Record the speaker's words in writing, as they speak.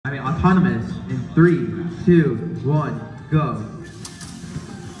autonomous in 3, 2, 1, go.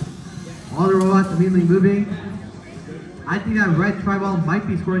 All the robots immediately moving. I think that red tri-ball might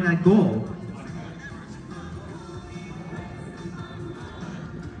be scoring that goal.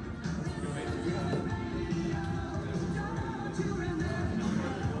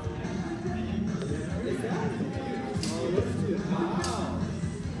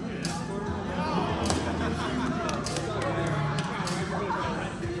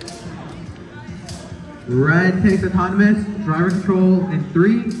 Red takes autonomous, driver control in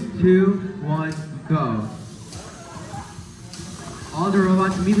 3, 2, 1, go. All the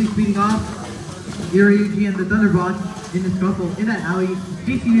robots immediately speeding off. ERUG and the Thunderbots in the scuffle in that alley.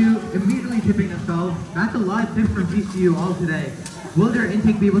 GCU immediately tipping themselves. That's a lot of tips from GCU all today. Will their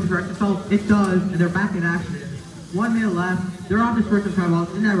intake be able to correct itself? It does, and they're back in action. 1 minute left. They're off to score some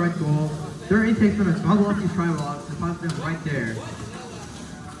tri-balls in that red goal. Their intake's going to gobble up these tri-balls and toss them right there.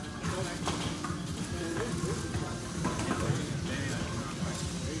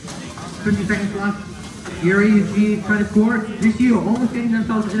 $50 seconds left. ERUG trying to score. GCU almost getting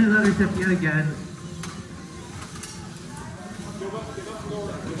themselves in another tip yet again.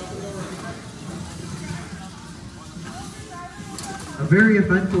 A very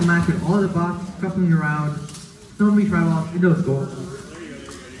eventful match with all the bots scuffling around. So many tri-balls in those goals.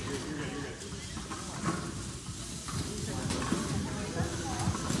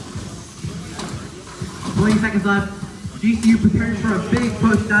 Seconds left. GCU preparing for a big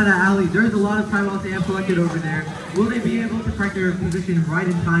push down the alley. There's a lot of tri-balls they have collected over there. Will they be able to correct their position right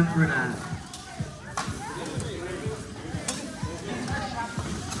in time for that?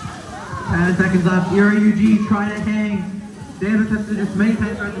 And seconds left. ERUG trying to hang. They have attempted this many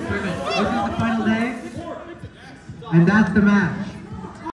times throughout the tournament. This is the final day, and that's the match.